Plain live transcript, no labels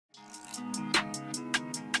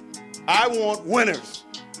I want winners.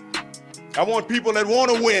 I want people that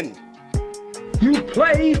want to win. You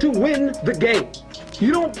play to win the game.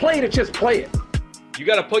 You don't play to just play it. You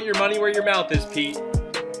got to put your money where your mouth is, Pete.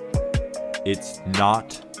 It's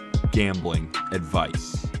not gambling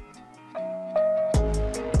advice.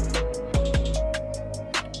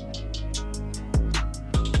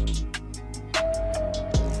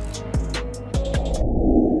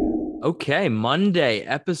 Okay, Monday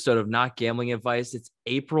episode of Not Gambling Advice. It's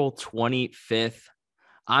April 25th.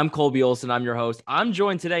 I'm Colby Olson. I'm your host. I'm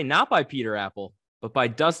joined today not by Peter Apple, but by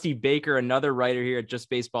Dusty Baker, another writer here at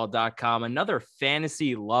justbaseball.com, another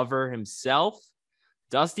fantasy lover himself.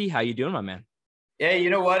 Dusty, how you doing, my man? Yeah,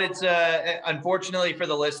 you know what? It's unfortunately for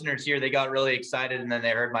the listeners here, they got really excited and then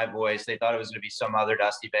they heard my voice. They thought it was going to be some other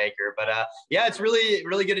Dusty Baker. But yeah, it's really,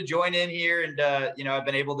 really good to join in here. And, I've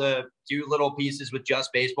been able to do little pieces with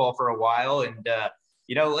Just Baseball for a while. And,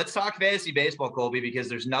 let's talk fantasy baseball, Colby, because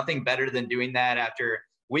there's nothing better than doing that after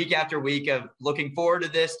week of looking forward to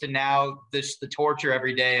this to now the torture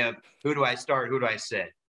every day of who do I start? Who do I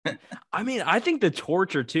sit? I mean, I think the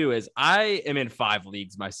torture too is I am in 5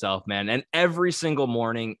 leagues myself, man. And every single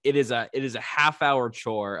morning it is a half-hour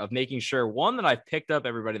chore of making sure, one, that I've picked up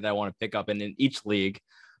everybody that I want to pick up in each league,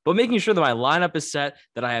 but making sure that my lineup is set,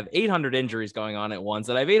 that I have 800 injuries going on at once,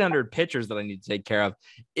 that I have 800 pitchers that I need to take care of.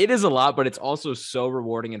 It is a lot, but it's also so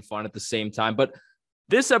rewarding and fun at the same time. But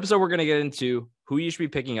this episode, we're going to get into who you should be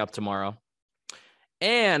picking up tomorrow.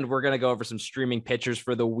 And we're going to go over some streaming pitchers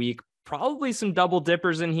for the week. Probably some double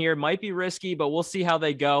dippers in here. Might be risky, but we'll see how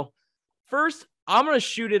they go. First, I'm going to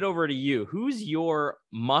shoot it over to you. Who's your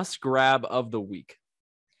must grab of the week?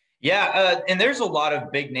 Yeah, and there's a lot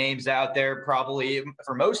of big names out there probably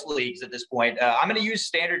for most leagues at this point. I'm going to use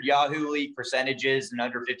standard Yahoo League percentages and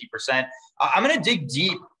under 50%. I'm going to dig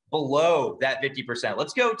deep below that 50%.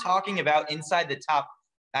 Let's go talking about inside the top,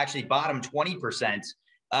 actually bottom 20%.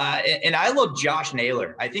 And I love Josh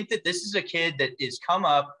Naylor. I think that this is a kid that is come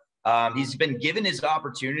up. He's been given his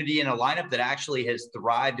opportunity in a lineup that actually has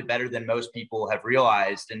thrived better than most people have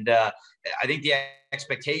realized. And I think the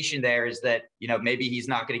expectation there is that, maybe he's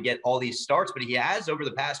not going to get all these starts, but he has over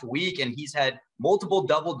the past week, and he's had multiple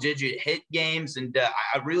double-digit hit games. And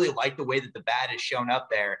I really like the way that the bat has shown up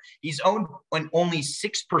there. He's owned in only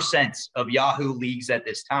 6% of Yahoo leagues at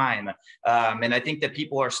this time. And I think that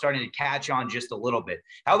people are starting to catch on just a little bit.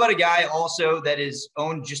 How about a guy also that is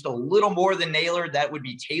owned just a little more than Naylor? That would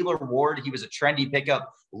be Taylor Ward. He was a trendy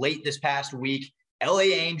pickup late this past week. LA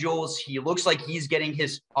Angels, he looks like he's getting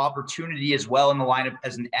his opportunity as well in the lineup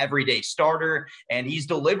as an everyday starter, and he's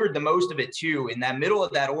delivered the most of it too in that middle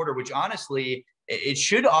of that order, which honestly, it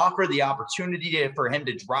should offer the opportunity for him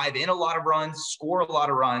to drive in a lot of runs, score a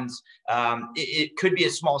lot of runs. It could be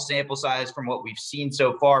a small sample size from what we've seen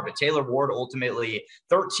so far, but Taylor Ward ultimately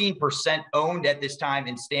 13% owned at this time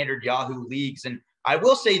in standard Yahoo leagues. And I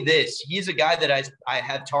will say this, he's a guy that I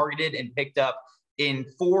have targeted and picked up in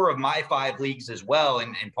 4 of my 5 leagues as well.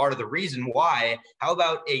 And part of the reason why, how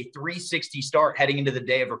about a 360 start heading into the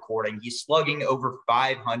day of recording? He's slugging over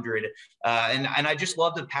 500. And I just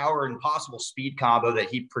love the power and possible speed combo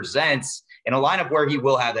that he presents in a lineup where he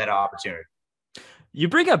will have that opportunity. You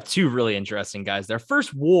bring up 2 really interesting guys there.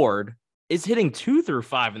 First, Ward is hitting 2 through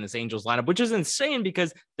 5 in this Angels lineup, which is insane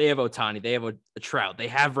because they have Ohtani, they have a Trout, they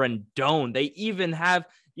have Rendon, they even have,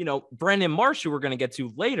 Brandon Marsh, who we're going to get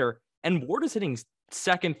to later. And Ward is hitting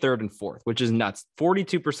 2nd, 3rd, and 4th, which is nuts.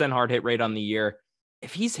 42% hard hit rate on the year.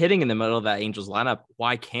 If he's hitting in the middle of that Angels lineup,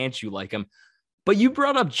 why can't you like him? But you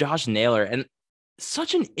brought up Josh Naylor, and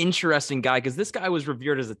such an interesting guy because this guy was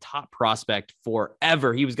revered as a top prospect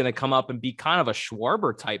forever. He was going to come up and be kind of a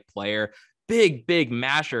Schwarber type player, big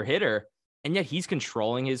masher hitter. And yet he's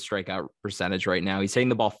controlling his strikeout percentage right now. He's hitting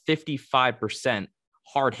the ball 55%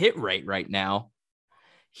 hard hit rate right now.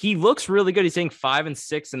 He looks really good. He's hitting 5 and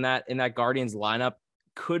 6 in that Guardians lineup.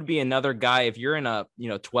 Could be another guy if you're in a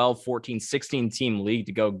 12, 14, 16 team league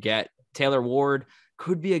to go get. Taylor Ward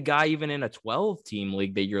could be a guy even in a 12 team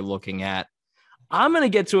league that you're looking at. I'm going to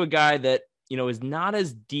get to a guy that, is not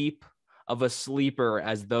as deep of a sleeper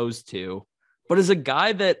as those 2, but is a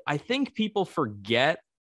guy that I think people forget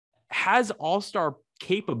has all-star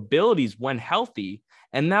capabilities when healthy.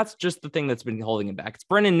 And that's just the thing that's been holding him back. It's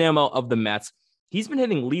Brennan Nimmo of the Mets. He's been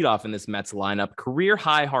hitting leadoff in this Mets lineup, career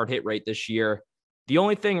high hard hit rate this year. The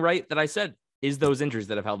only thing right that I said is those injuries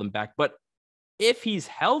that have held him back. But if he's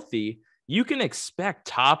healthy, you can expect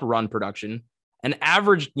top run production, an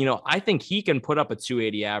average, I think he can put up a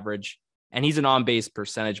 280 average, and he's an on-base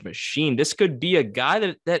percentage machine. This could be a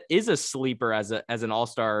guy that is a sleeper as an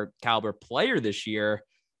all-star caliber player this year.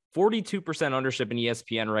 42% ownership in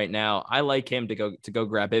ESPN right now. I like him to go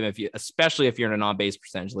grab him especially if you're in a non-base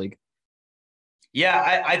percentage league.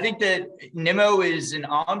 Yeah, I think that Nimmo is an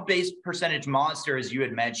on-base percentage monster, as you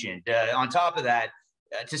had mentioned. On top of that,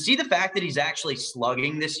 to see the fact that he's actually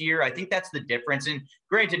slugging this year, I think that's the difference. And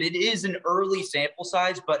granted, it is an early sample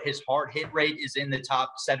size, but his hard hit rate is in the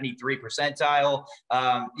top 73 percentile.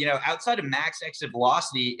 Outside of max exit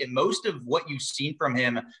velocity, most of what you've seen from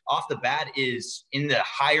him off the bat is in the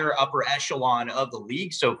higher upper echelon of the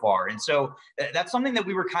league so far. And so that's something that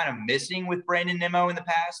we were kind of missing with Brandon Nimmo in the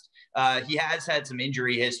past. He has had some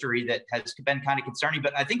injury history that has been kind of concerning,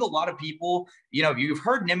 but I think a lot of people, you've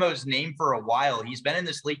heard Nimmo's name for a while. He's been in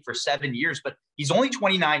this league for 7 years, but he's only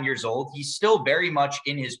 29 years old. He's still very much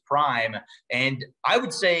in his prime. And I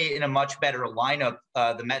would say in a much better lineup,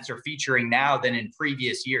 the Mets are featuring now than in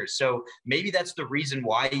previous years. So maybe that's the reason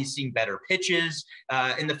why he's seeing better pitches.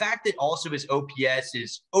 And the fact that also his OPS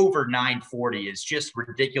is over 940 is just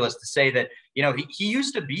ridiculous to say that, he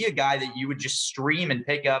used to be a guy that you would just stream and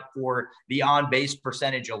pick up for the on-base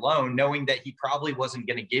percentage alone, knowing that he probably wasn't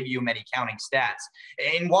going to give you many counting stats.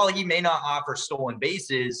 And while he may not offer stolen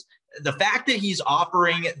bases, the fact that he's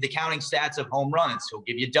offering the counting stats of home runs, he'll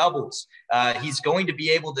give you doubles. He's going to be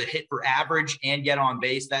able to hit for average and get on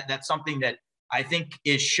base. That's something that I think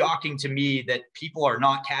is shocking to me that people are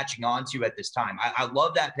not catching on to at this time. I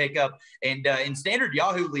love that pickup. And in standard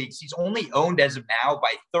Yahoo leagues, he's only owned as of now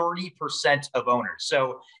by 30% of owners.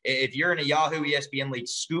 So if you're in a Yahoo ESPN league,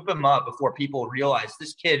 scoop him up before people realize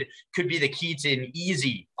this kid could be the key to an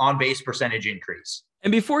easy on-base percentage increase.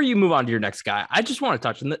 And before you move on to your next guy, I just want to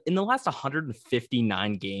touch in the last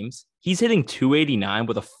 159 games, he's hitting 289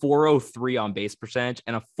 with a 403 on base percentage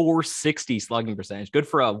and a 460 slugging percentage. Good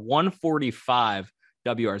for a 145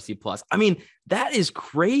 WRC plus. I mean, that is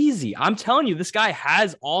crazy. I'm telling you, this guy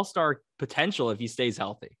has all-star potential if he stays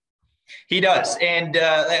healthy. He does. And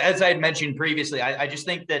as I had mentioned previously, I just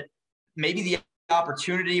think that maybe the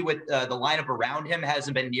opportunity with the lineup around him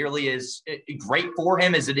hasn't been nearly as great for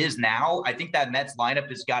him as it is now. I think that Mets lineup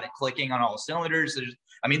has got it clicking on all cylinders.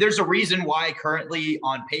 There's a reason why currently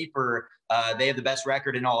on paper they have the best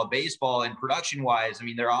record in all of baseball, and production-wise,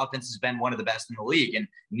 their offense has been one of the best in the league. And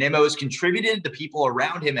Nimmo's contributed. The people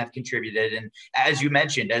around him have contributed. And as you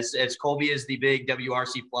mentioned, as Colby is the big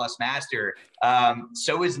WRC plus master,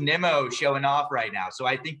 so is Nimmo showing off right now. So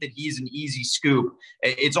I think that he's an easy scoop.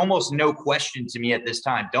 It's almost no question to me at this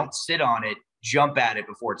time. Don't sit on it. Jump at it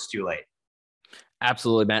before it's too late.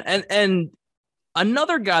 Absolutely, man. And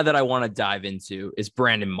another guy that I want to dive into is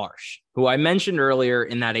Brandon Marsh, who I mentioned earlier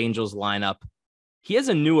in that Angels lineup. He has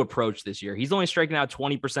a new approach this year. He's only striking out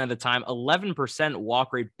 20% of the time, 11%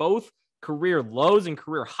 walk rate, both career lows and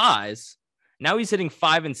career highs. Now he's hitting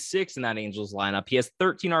 5 and 6 in that Angels lineup. He has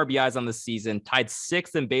 13 RBIs on the season, tied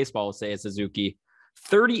 6th in baseball with Seiya Suzuki.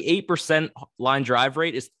 38% line drive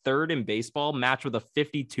rate is 3rd in baseball, matched with a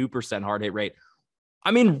 52% hard hit rate.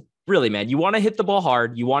 Really, man, you want to hit the ball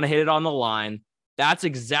hard. You want to hit it on the line. That's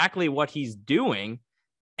exactly what he's doing.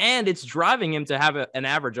 And it's driving him to have an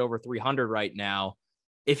average over 300 right now.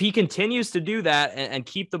 If he continues to do that and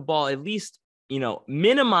keep the ball, at least,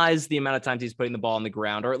 minimize the amount of times he's putting the ball on the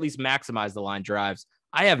ground, or at least maximize the line drives,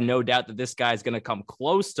 I have no doubt that this guy is going to come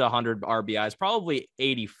close to 100 RBIs, probably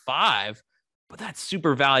 85, but that's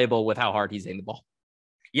super valuable with how hard he's hitting the ball.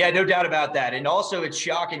 Yeah, no doubt about that. And also, it's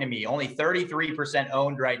shocking to me, only 33%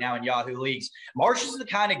 owned right now in Yahoo leagues. Marsh is the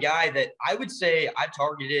kind of guy that I would say I've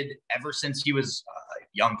targeted ever since he was a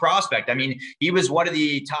young prospect. He was one of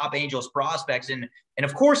the top Angels prospects. And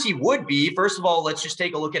of course he would be. First of all, let's just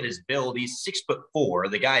take a look at his build. He's 6'4".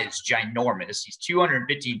 The guy is ginormous. He's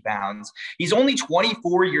 215 pounds. He's only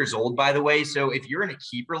 24 years old, by the way. So if you're in a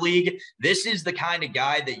keeper league, this is the kind of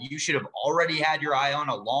guy that you should have already had your eye on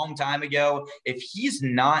a long time ago. If he's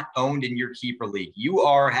not owned in your keeper league,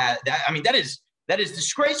 that is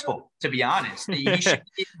disgraceful, to be honest.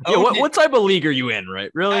 What type of league are you in, right?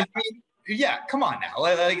 Really? Yeah, come on now.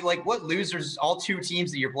 Like what losers, all 2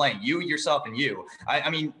 teams that you're playing, you, yourself, and you.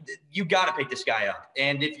 You got to pick this guy up.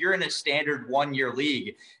 And if you're in a standard 1-year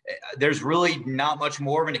league, there's really not much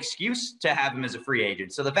more of an excuse to have him as a free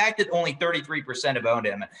agent. So the fact that only 33% have owned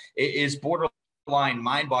him is borderline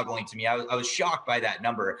mind-boggling to me. I was shocked by that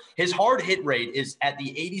number. His hard hit rate is at the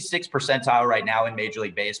 86th percentile right now in Major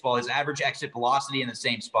League Baseball. His average exit velocity in the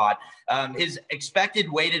same spot. His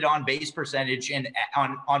expected weighted on-base percentage and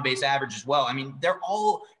on-base average as well. They're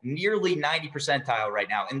all nearly 90 percentile right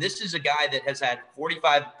now. And this is a guy that has had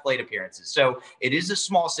 45 plate appearances. So it is a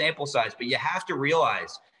small sample size, but you have to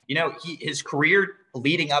realize, his career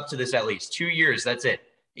leading up to this, at least 2 years, that's it.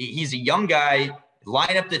 He's a young guy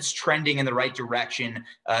lineup that's trending in the right direction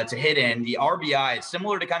to hit in. The RBI is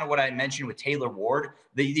similar to kind of what I mentioned with Taylor Ward.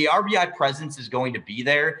 The RBI presence is going to be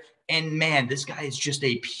there. And man, this guy is just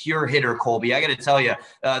a pure hitter, Colby. I got to tell you,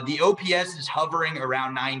 the OPS is hovering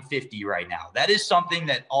around 950 right now. That is something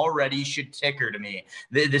that already should ticker to me.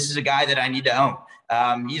 This is a guy that I need to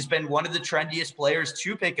own. He's been one of the trendiest players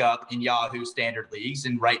to pick up in Yahoo standard leagues,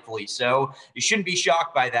 and rightfully so. You shouldn't be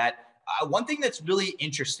shocked by that. One thing that's really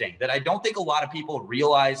interesting that I don't think a lot of people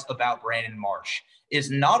realize about Brandon Marsh is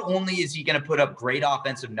not only is he going to put up great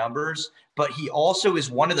offensive numbers, but he also is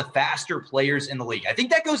one of the faster players in the league. I think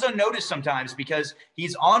that goes unnoticed sometimes because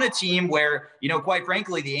he's on a team where, quite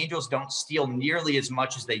frankly, the Angels don't steal nearly as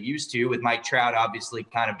much as they used to, with Mike Trout obviously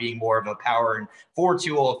kind of being more of a power and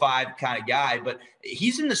 4.205 kind of guy. But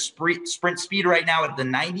he's in the sprint speed right now at the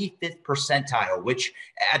 95th percentile, which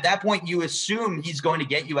at that point you assume he's going to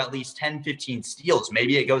get you at least 10, 15 steals.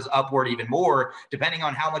 Maybe it goes upward even more depending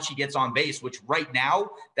on how much he gets on base, which right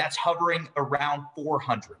now that's hovering around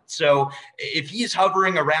 400. So if he's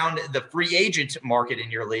hovering around the free agent market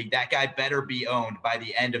in your league, that guy better be owned by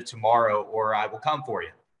the end of tomorrow or I will come for you.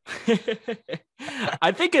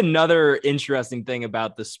 I think another interesting thing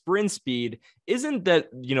about the sprint speed isn't that,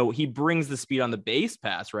 he brings the speed on the base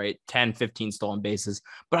pass, right? 10, 15 stolen bases.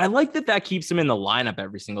 But I like that keeps him in the lineup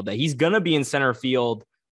every single day. He's going to be in center field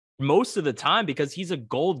most of the time because he's a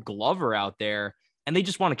Gold Glover out there. And they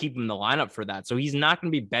just want to keep him in the lineup for that. So he's not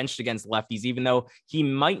going to be benched against lefties, even though he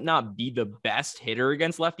might not be the best hitter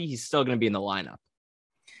against lefty. He's still going to be in the lineup.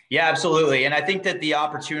 Yeah, absolutely. And I think that the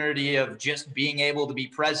opportunity of just being able to be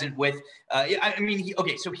present with,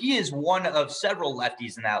 so he is one of several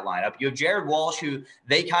lefties in that lineup. You have Jared Walsh, who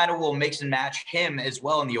they kind of will mix and match him as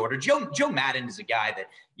well in the order. Joe Madden is a guy that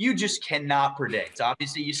you just cannot predict.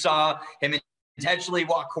 Obviously, you saw him intentionally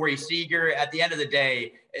walk Corey Seager. At the end of the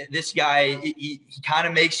day, this guy, he kind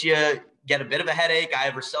of makes you get a bit of a headache. I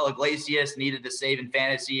have Marcell Iglesias needed to save in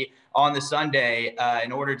fantasy on the Sunday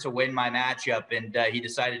in order to win my matchup, and he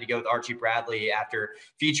decided to go with Archie Bradley after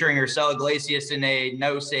featuring Marcell Iglesias in a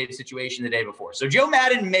no-save situation the day before. So Joe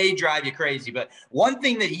Madden may drive you crazy, but one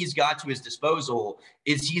thing that he's got to his disposal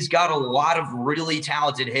is he's got a lot of really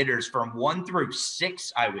talented hitters from 1 through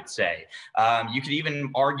 6, I would say. You could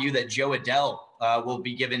even argue that Joe Adell will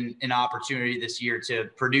be given an opportunity this year to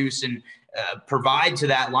produce and provide to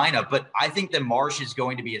that lineup. But I think that Marsh is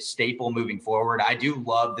going to be a staple moving forward. I do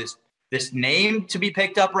love this name to be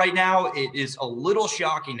picked up right now. It is a little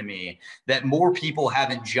shocking to me that more people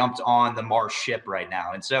haven't jumped on the Marsh ship right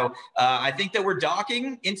now. And so I think that we're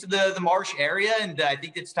docking into the Marsh area, and I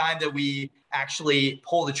think it's time that we actually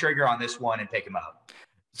pull the trigger on this one and pick him up.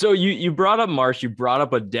 So you brought up Marsh, you brought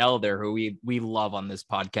up Adell there, who we love on this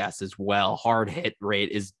podcast as well. Hard hit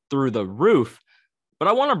rate is through the roof. But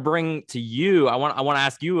I want to bring to you, I want to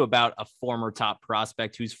ask you about a former top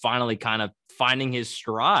prospect who's finally kind of finding his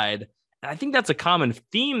stride. And I think that's a common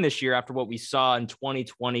theme this year after what we saw in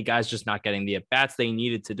 2020, guys just not getting the at-bats they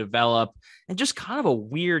needed to develop, and just kind of a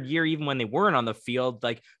weird year even when they weren't on the field.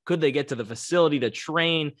 Like, could they get to the facility to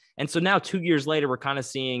train? And so now 2 years later, we're kind of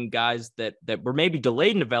seeing guys that were maybe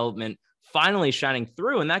delayed in development finally shining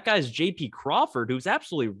through. And that guy's JP Crawford, who's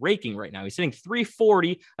absolutely raking right now. He's hitting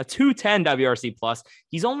 340, a 210 WRC plus.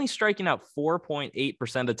 He's only striking out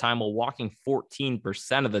 4.8% of the time while walking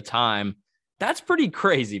 14% of the time. That's pretty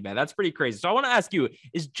crazy, man. That's pretty crazy. So I want to ask you,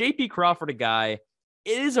 is JP Crawford a guy?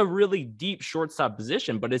 It is a really deep shortstop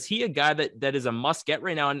position, but is he a guy that is a must get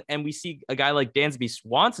right now? And we see a guy like Dansby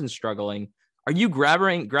Swanson struggling. Are you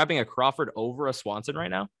grabbing a Crawford over a Swanson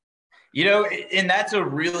right now? And that's a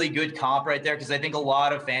really good comp right there, because I think a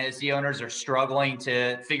lot of fantasy owners are struggling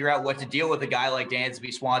to figure out what to deal with a guy like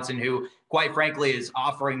Dansby Swanson, who, quite frankly, is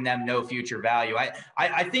offering them no future value.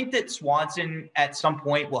 I think that Swanson at some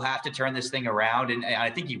point will have to turn this thing around, and I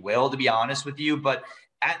think he will, to be honest with you. But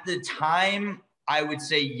at the time, I would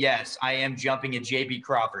say, yes, I am jumping at JP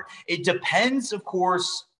Crawford. It depends, of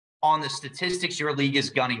course, on the statistics your league is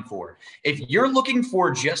gunning for. If you're looking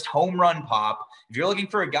for just home run pop, if you're looking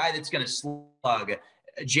for a guy that's going to slug,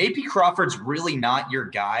 JP Crawford's really not your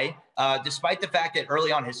guy, despite the fact that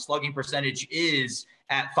early on his slugging percentage is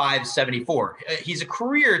at .574. He's a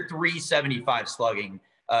career .375 slugging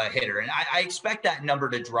hitter, and I expect that number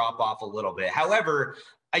to drop off a little bit. However,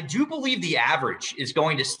 I do believe the average is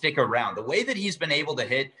going to stick around. The way that he's been able to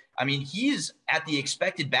hit, I mean, he's at the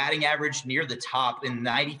expected batting average near the top in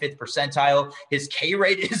 95th percentile. His K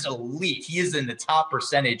rate is elite. He is in the top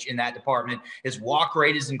percentage in that department. His walk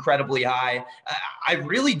rate is incredibly high. I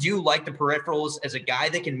really do like the peripherals as a guy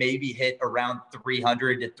that can maybe hit around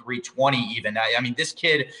 300 to 320 even. I mean, this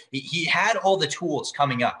kid, he had all the tools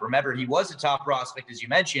coming up. Remember, he was a top prospect, as you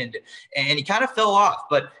mentioned, and he kind of fell off,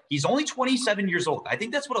 but he's only 27 years old. I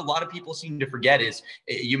think that's what a lot of people seem to forget is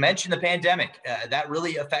you mentioned the pandemic. That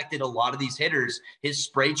really affected a lot of these hitters. His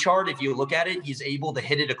spray chart, if you look at it, he's able to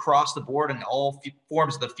hit it across the board in all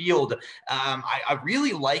forms of the field. I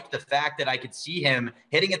really like the fact that I could see him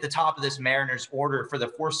hitting at the top of this Mariners order for the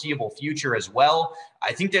foreseeable future as well.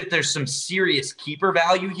 I think that there's some serious keeper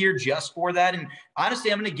value here just for that. And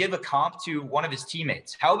honestly, I'm going to give a comp to one of his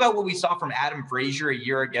teammates. How about what we saw from Adam Frazier a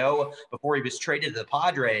year ago before he was traded to the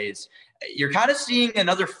Padres? You're kind of seeing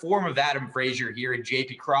another form of Adam Frazier here in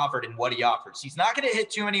JP Crawford and what he offers. He's not going to hit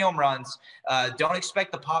too many home runs. Don't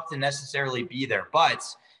expect the pop to necessarily be there, but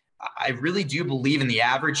I really do believe in the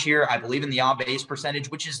average here. I believe in the on-base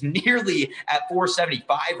percentage, which is nearly at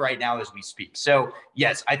 475 right now as we speak. So,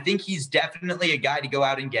 yes, I think he's definitely a guy to go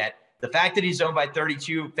out and get. The fact that he's owned by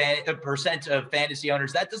 32% of fantasy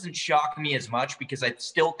owners, that doesn't shock me as much because I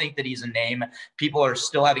still think that he's a name people are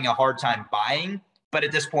still having a hard time buying. But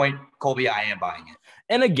at this point, Colby, I am buying it.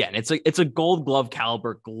 And again, it's a Gold Glove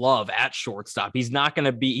caliber glove at shortstop. He's going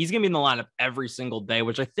to be in the lineup every single day,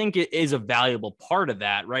 which I think it is a valuable part of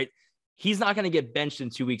that, right? He's not going to get benched in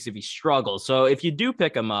 2 weeks if he struggles. So if you do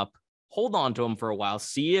pick him up, hold on to him for a while.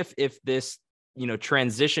 See if this,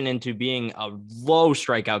 transition into being a low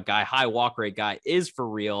strikeout guy, high walk rate guy is for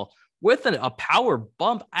real. With a power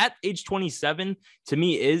bump at age 27, to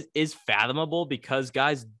me is fathomable because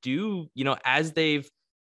guys do, as they've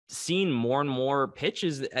seen more and more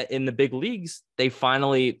pitches in the big leagues, they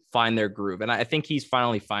finally find their groove. And I think he's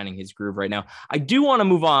finally finding his groove right now. I do want to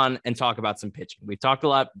move on and talk about some pitching. We've talked a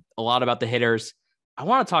lot about the hitters. I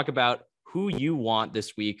want to talk about who you want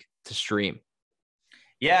this week to stream.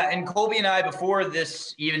 Yeah, and Colby and I, before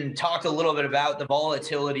this, even talked a little bit about the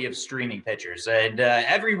volatility of streaming pitchers. And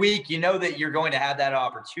every week, you know that you're going to have that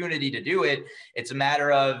opportunity to do it. It's a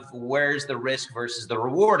matter of where's the risk versus the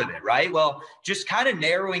reward of it, right? Well, just kind of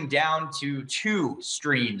narrowing down to 2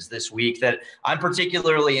 streams this week that I'm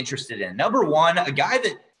particularly interested in. Number one, a guy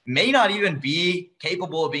that may not even be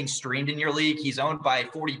capable of being streamed in your league. He's owned by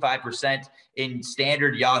 45% in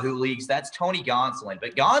standard Yahoo leagues. That's Tony Gonsolin.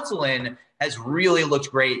 But Gonsolin has really looked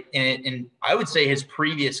great in I would say his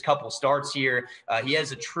previous couple starts here. He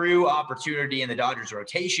has a true opportunity in the Dodgers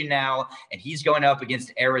rotation now, and he's going up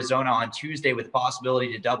against Arizona on Tuesday with the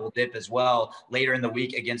possibility to double dip as well later in the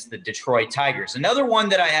week against the Detroit Tigers. Another one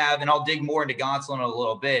that I have, and I'll dig more into Gonsolin a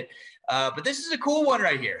little bit, but this is a cool one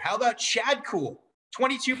right here. How about Chad Kuhl?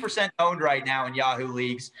 22% owned right now in Yahoo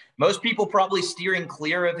leagues. Most people probably steering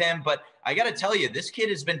clear of him, but I got to tell you, this kid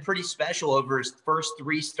has been pretty special over his first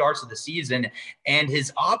 3 starts of the season, and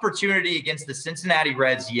his opportunity against the Cincinnati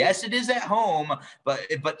Reds, yes, it is at home, but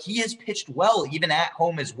he has pitched well even at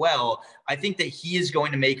home as well. I think that he is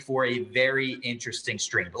going to make for a very interesting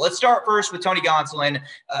stream. But let's start first with Tony Gonsolin.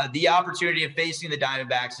 The opportunity of facing the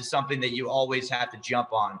Diamondbacks is something that you always have to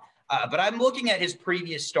jump on. But I'm looking at his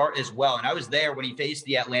previous start as well, and I was there when he faced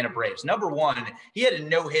the Atlanta Braves. Number one, he had a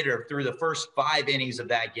no-hitter through the first 5 innings of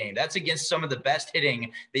that game. That's against some of the best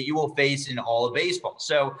hitting that you will face in all of baseball.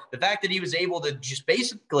 So the fact that he was able to just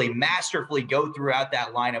basically masterfully go throughout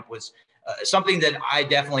that lineup was something that I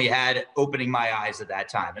definitely had opening my eyes at that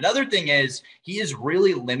time. Another thing is he is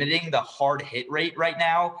really limiting the hard hit rate right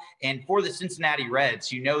now. And for the Cincinnati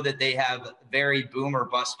Reds, you know that they have very boom or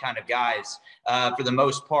bust kind of guys for the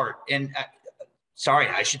most part. And sorry,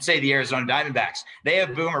 I should say the Arizona Diamondbacks. They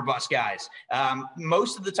have boom or bust guys.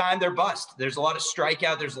 Most of the time they're bust. There's a lot of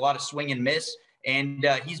strikeout. There's a lot of swing and miss. And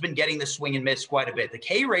he's been getting the swing and miss quite a bit. The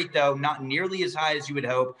K rate, though, not nearly as high as you would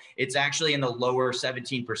hope. It's actually in the lower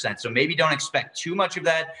 17%. So maybe don't expect too much of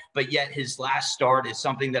that. But yet his last start is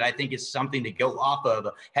something that I think is something to go off of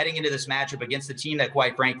heading into this matchup against a team that,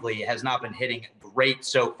 quite frankly, has not been hitting great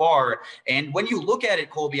so far. And when you look at it,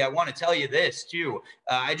 Colby, I want to tell you this, too.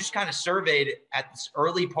 I just kind of surveyed at this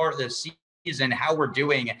early part of the season and how we're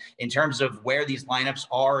doing in terms of where these lineups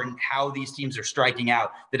are and how these teams are striking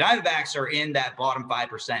out. The Diamondbacks are in that bottom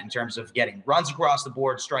 5% in terms of getting runs across the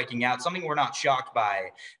board, striking out, something we're not shocked by.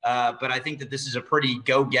 But I think that this is a pretty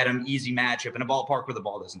go-get-'em easy matchup in a ballpark where the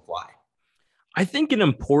ball doesn't fly. I think an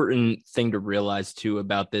important thing to realize too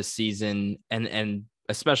about this season, and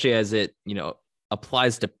especially as it,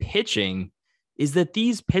 applies to pitching, is that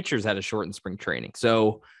these pitchers had a shortened spring training.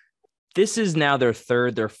 So this is now their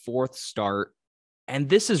fourth start. And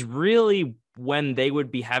this is really when they would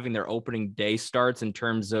be having their opening day starts in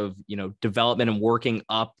terms of, development and working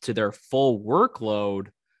up to their full workload.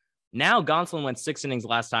 Now Gonsolin went 6 innings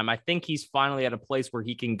last time. I think he's finally at a place where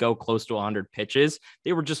he can go close to 100 pitches.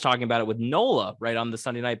 They were just talking about it with Nola right on the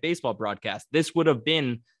Sunday Night Baseball broadcast. This would have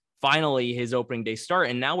been finally his opening day start.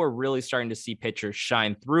 And now we're really starting to see pitchers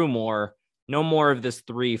shine through more. No more of this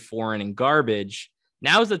 3-4 inning garbage.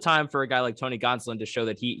 Now is the time for a guy like Tony Gonsolin to show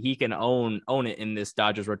that he can own it in this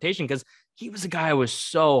Dodgers rotation, because he was a guy I was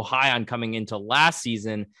so high on coming into last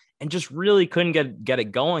season and just really couldn't get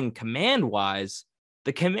it going command-wise.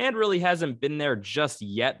 The command really hasn't been there just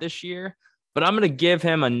yet this year, but I'm going to give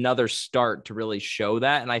him another start to really show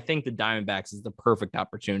that, and I think the Diamondbacks is the perfect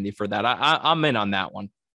opportunity for that. I'm in on that one.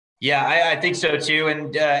 Yeah, I think so too.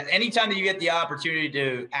 And anytime that you get the opportunity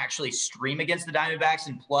to actually stream against the Diamondbacks,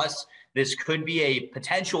 and plus this could be a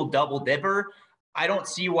potential double dipper, I don't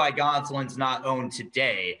see why Gonsolin's not owned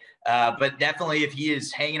today. But definitely if he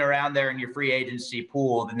is hanging around there in your free agency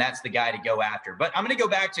pool, then that's the guy to go after. But I'm going to go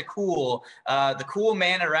back to Cool, the cool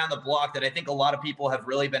man around the block that I think a lot of people have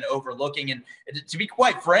really been overlooking. And to be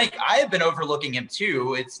quite frank, I have been overlooking him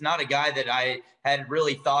too. It's not a guy that I had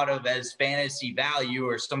really thought of as fantasy value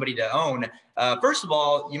or somebody to own. First of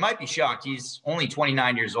all, you might be shocked. He's only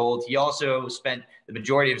 29 years old. He also spent the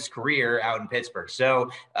majority of his career out in Pittsburgh. So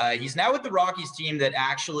he's now with the Rockies team that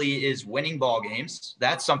actually is winning ball games.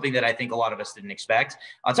 That's something that I think a lot of us didn't expect.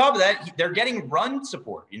 On top of that, they're getting run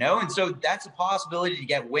support, and so that's a possibility to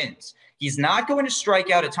get wins. He's not going to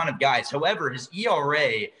strike out a ton of guys. However, his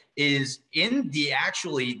ERA is in the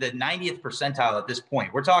 90th percentile at this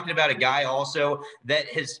point. We're talking about a guy also that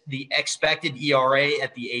has the expected ERA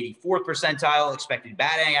at the 84th percentile, expected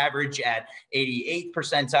batting average at 88th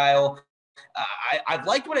percentile. I've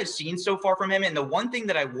liked what I've seen so far from him. And the one thing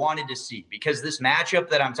that I wanted to see, because this matchup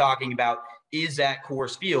that I'm talking about is at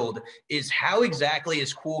Coors Field, is how exactly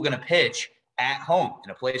is Cool going to pitch at home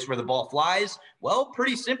in a place where the ball flies? Well,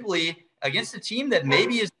 pretty simply, against a team that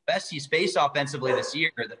maybe is the best he's faced offensively this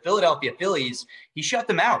year, the Philadelphia Phillies, he shut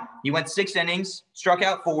them out. He went 6 innings, struck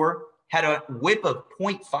out 4, had a whip of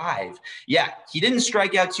 0.5. Yeah, he didn't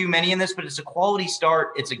strike out too many in this, but it's a quality start.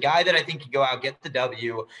 It's a guy that I think could go out, get the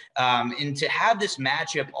W. And to have this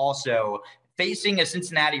matchup also facing a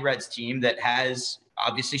Cincinnati Reds team that has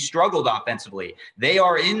obviously struggled offensively. They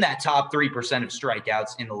are in that top 3% of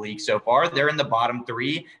strikeouts in the league so far. They're in the bottom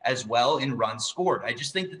 3 as well in runs scored. I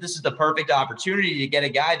just think that this is the perfect opportunity to get a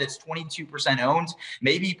guy that's 22% owned,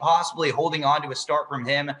 maybe possibly holding on to a start from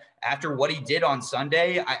him after what he did on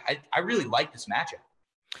Sunday. I really like this matchup.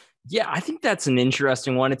 Yeah, I think that's an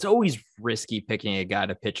interesting one. It's always risky picking a guy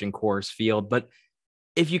to pitch in Coors Field, but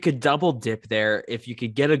if you could double dip there, if you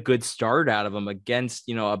could get a good start out of him against,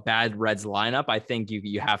 a bad Reds lineup, I think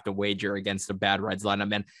you have to wager against a bad Reds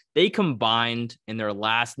lineup. And they combined in their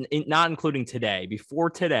last, not including today, before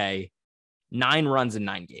today, 9 runs in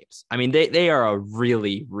 9 games. I mean, they are a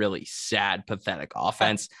really, really sad, pathetic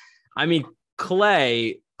offense. I mean,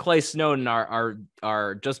 Clay Snowden,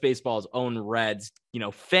 our Just Baseball's own Reds,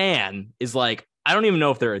 fan is like, I don't even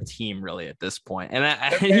know if they're a team really at this point.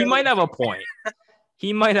 And he might have a point.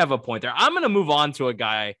 He might have a point there. I'm going to move on to a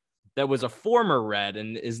guy that was a former Red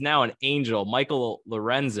and is now an Angel, Michael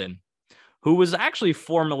Lorenzen, who was actually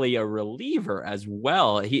formerly a reliever as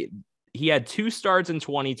well. He had 2 starts in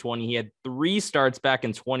 2020. He had 3 starts back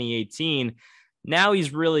in 2018. Now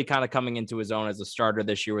he's really kind of coming into his own as a starter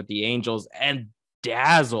this year with the Angels, and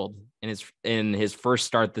dazzled in his first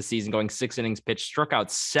start this season, going 6 innings pitched, struck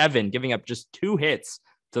out 7, giving up just 2 hits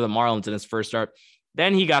to the Marlins in his first start.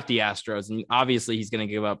 Then he got the Astros, and obviously he's going to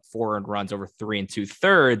give up 4 earned runs over 3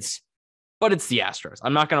 2/3, but it's the Astros.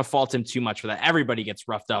 I'm not going to fault him too much for that. Everybody gets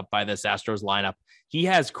roughed up by this Astros lineup. He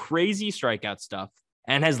has crazy strikeout stuff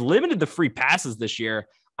and has limited the free passes this year.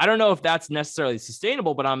 I don't know if that's necessarily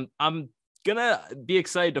sustainable, but I'm going to be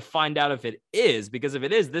excited to find out if it is, because if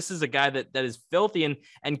it is, this is a guy that is filthy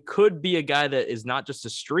and could be a guy that is not just a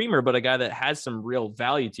streamer, but a guy that has some real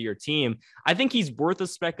value to your team. I think he's worth a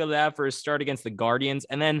spec of that for his start against the Guardians.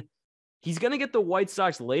 And then he's going to get the White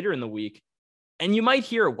Sox later in the week. And you might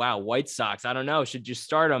hear, wow, White Sox, I don't know, should you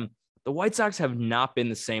start them? The White Sox have not been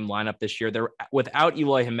the same lineup this year. They're without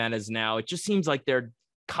Eloy Jimenez now. It just seems like they're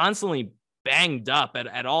constantly banged up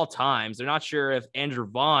at all times. They're not sure if Andrew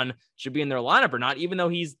Vaughn should be in their lineup or not, even though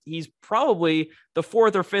he's probably the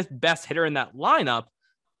 4th or 5th best hitter in that lineup.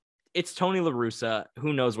 It's Tony La Russa.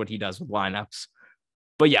 Who knows what he does with lineups?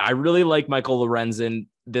 But yeah, I really like Michael Lorenzen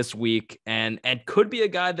this week and could be a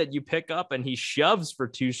guy that you pick up and he shoves for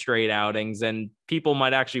 2 straight outings and people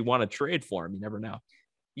might actually want to trade for him. You never know.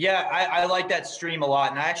 Yeah, I like that stream a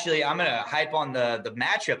lot. And actually, I'm going to hype on the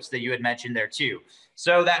matchups that you had mentioned there too.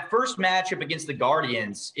 So that first matchup against the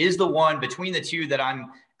Guardians is the one between the two that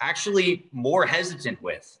I'm actually more hesitant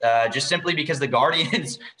with, just simply because the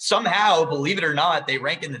Guardians somehow, believe it or not, they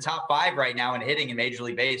rank in the top 5 right now in hitting in Major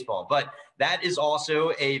League Baseball. But that is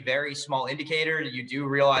also a very small indicator. You do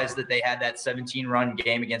realize that they had that 17-run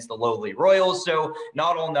game against the lowly Royals. So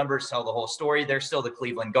not all numbers tell the whole story. They're still the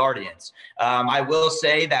Cleveland Guardians. I will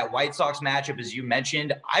say that White Sox matchup, as you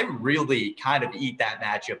mentioned, I really kind of eat that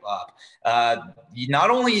matchup up. Not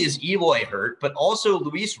only is Eloy hurt, but also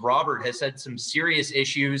Luis Robert has had some serious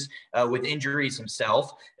issues with injuries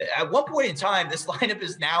himself. At one point in time, this lineup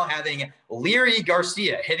is now having Leary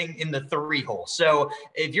Garcia hitting in the 3-hole. So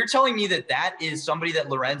if you're telling me that is somebody that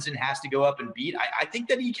Lorenzen has to go up and beat, I think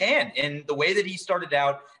that he can. And the way that he started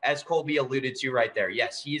out, as Colby alluded to right there,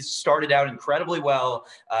 yes, he's started out incredibly well.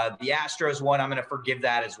 The Astros one, I'm going to forgive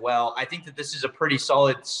that as well. I think that this is a pretty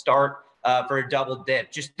solid start for a double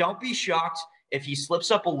dip. Just don't be shocked if he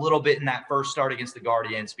slips up a little bit in that first start against the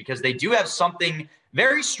Guardians, because they do have something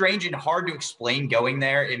very strange and hard to explain going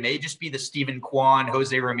there. It may just be the Steven Kwan,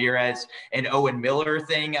 Jose Ramirez, and Owen Miller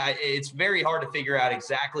thing. It's very hard to figure out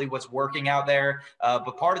exactly what's working out there.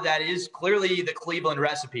 But part of that is clearly the Cleveland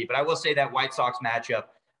recipe. But I will say that White Sox matchup,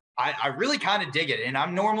 I really kind of dig it. And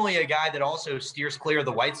I'm normally a guy that also steers clear of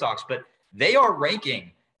the White Sox, but they are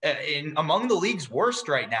ranking among the league's worst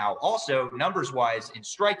right now. Also, numbers-wise, in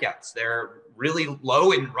strikeouts, they're really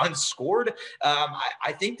low in runs scored.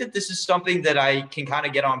 I think that this is something that I can kind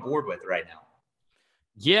of get on board with right now.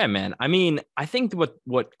 Yeah, man. I mean, I think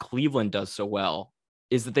what Cleveland does so well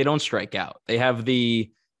is that they don't strike out. They have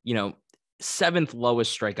the, 7th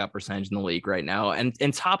lowest strikeout percentage in the league right now.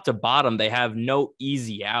 And top to bottom, they have no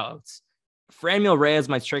easy outs. Franmil Reyes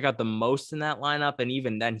might strike out the most in that lineup. And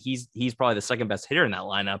even then he's probably the second best hitter in that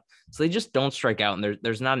lineup. So they just don't strike out. And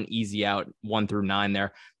there's not an easy out 1 through 9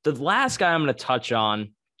 there. The last guy I'm going to touch on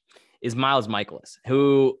is Miles Mikolas,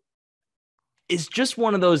 who is just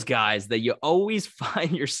one of those guys that you always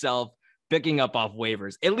find yourself picking up off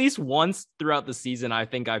waivers. At least once throughout the season, I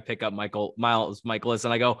think I pick up Miles Mikolas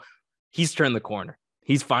and I go, he's turned the corner.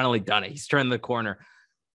 He's finally done it. He's turned the corner.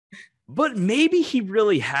 But maybe he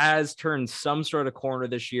really has turned some sort of corner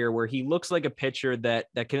this year where he looks like a pitcher that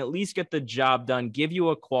can at least get the job done, give you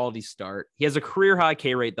a quality start. He has a career high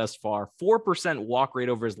K rate thus far, 4% walk rate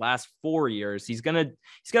over his last 4 years. He's gonna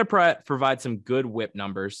provide some good whip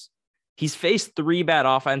numbers. He's faced 3 bad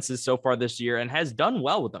offenses so far this year and has done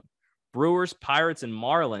well with them: Brewers, Pirates, and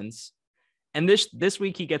Marlins. And this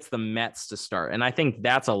week he gets the Mets to start. And I think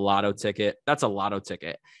that's a lotto ticket.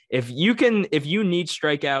 If you need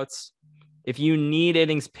strikeouts, if you need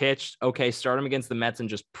innings pitched, okay, start him against the Mets and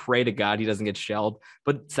just pray to God he doesn't get shelled.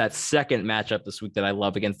 But it's that second matchup this week that I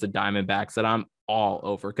love against the Diamondbacks that I'm all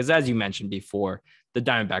over. Because as you mentioned before, the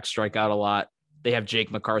Diamondbacks strike out a lot. They have Jake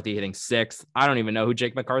McCarthy hitting 6th. I don't even know who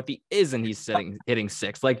Jake McCarthy is, and he's hitting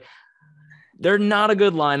 6th. Like, they're not a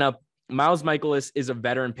good lineup. Miles Mikolas is a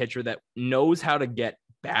veteran pitcher that knows how to get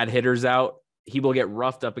bad hitters out. He will get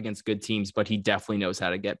roughed up against good teams, but he definitely knows how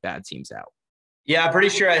to get bad teams out. Yeah, I'm pretty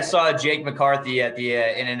sure I saw Jake McCarthy at the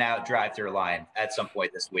In-N-Out drive-thru line at some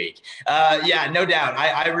point this week. Yeah, no doubt.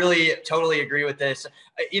 I really totally agree with this.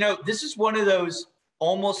 This is one of those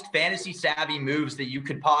almost fantasy savvy moves that you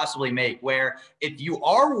could possibly make, where if you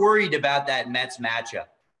are worried about that Mets matchup,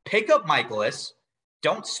 pick up Mikolas.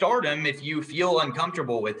 Don't start him if you feel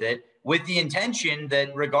uncomfortable with it, with the intention that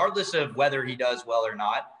regardless of whether he does well or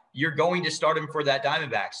not, you're going to start him for that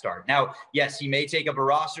Diamondback start. Now, yes, he may take up a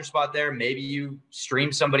roster spot there. Maybe you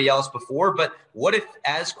stream somebody else before, but what if,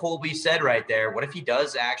 as Colby said right there, what if he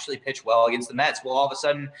does actually pitch well against the Mets? Well, all of a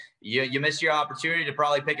sudden you miss your opportunity to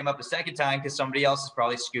probably pick him up a second time because somebody else is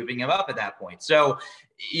probably scooping him up at that point. So,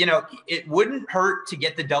 it wouldn't hurt to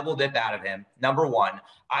get the double dip out of him. Number one,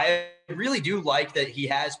 I really do like that he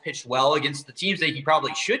has pitched well against the teams that he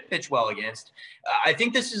probably should pitch well against. I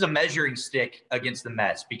think this is a measuring stick against the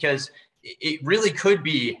Mets because it really could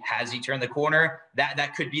be, has he turned the corner?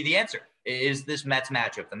 That could be the answer, is this Mets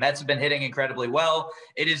matchup. The Mets have been hitting incredibly well.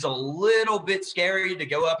 It is a little bit scary to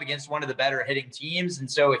go up against one of the better hitting teams.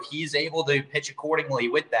 And so if he's able to pitch accordingly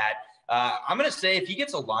with that, I'm going to say if he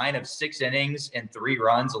gets a line of 6 innings and 3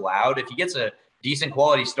 runs allowed, if he gets a decent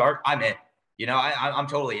quality start, I'm in. I'm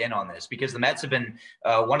totally in on this because the Mets have been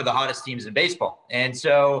one of the hottest teams in baseball. And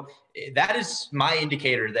so that is my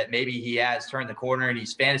indicator that maybe he has turned the corner and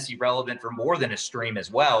he's fantasy relevant for more than a stream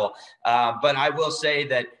as well. But I will say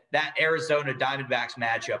that Arizona Diamondbacks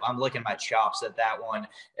matchup, I'm licking my chops at that one.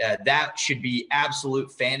 That should be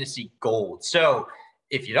absolute fantasy gold. So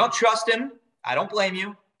if you don't trust him, I don't blame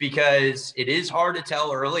you, because it is hard to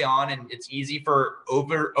tell early on, and it's easy for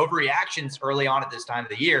overreactions early on at this time of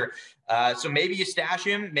the year. So maybe you stash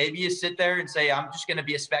him. Maybe you sit there and say, I'm just going to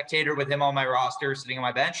be a spectator with him on my roster, sitting on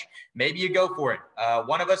my bench. Maybe you go for it.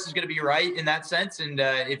 One of us is going to be right in that sense. And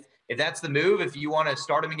if that's the move, if you want to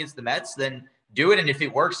start him against the Mets, then do it. And if it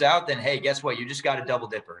works out, then, hey, guess what? You just got a double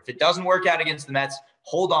dipper. If it doesn't work out against the Mets,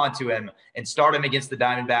 hold on to him and start him against the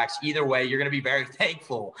Diamondbacks. Either way, you're going to be very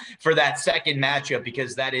thankful for that second matchup,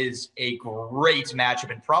 because that is a great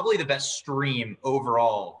matchup and probably the best stream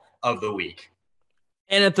overall of the week.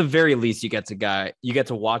 And at the very least, you get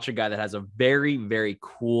to watch a guy that has a very, very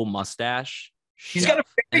cool mustache. He's got a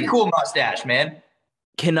very cool mustache, man.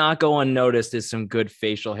 Cannot go unnoticed is some good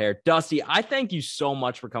facial hair. Dusty, I thank you so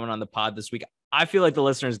much for coming on the pod this week. I feel like the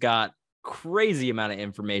listeners got crazy amount of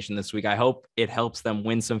information this week. I hope it helps them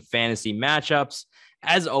win some fantasy matchups.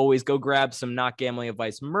 As always, go grab some Not Gambling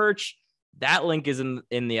Advice merch. That link is in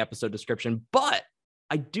the episode description. But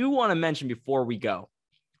I do want to mention before we go,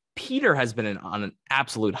 Peter has been on an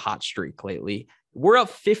absolute hot streak lately. We're up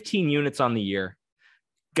 15 units on the year.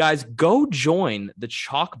 Guys, go join the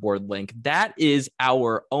Chalkboard link. That is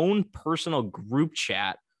our own personal group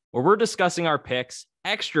chat where we're discussing our picks,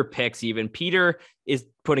 extra picks even. Peter is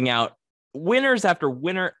putting out winners after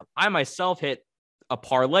winner. I myself hit a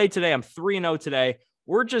parlay today. I'm 3-0 today.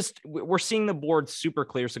 We're seeing the board super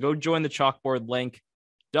clear. So go join the Chalkboard link.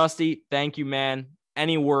 Dusty, thank you, man.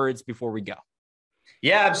 Any words before we go?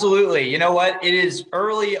 Yeah, absolutely. You know what? It is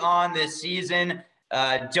early on this season.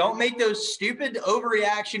 Don't make those stupid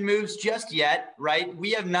overreaction moves just yet, right?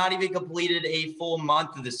 We have not even completed a full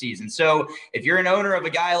month of the season. So if you're an owner of a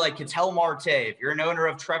guy like Ketel Marte, if you're an owner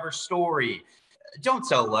of Trevor Story, don't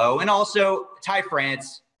sell low. And also, Ty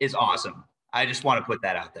France is awesome. I just want to put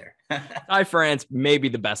that out there. Ty France may be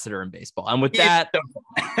the best hitter in baseball. And with that,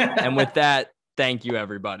 thank you,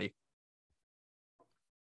 everybody.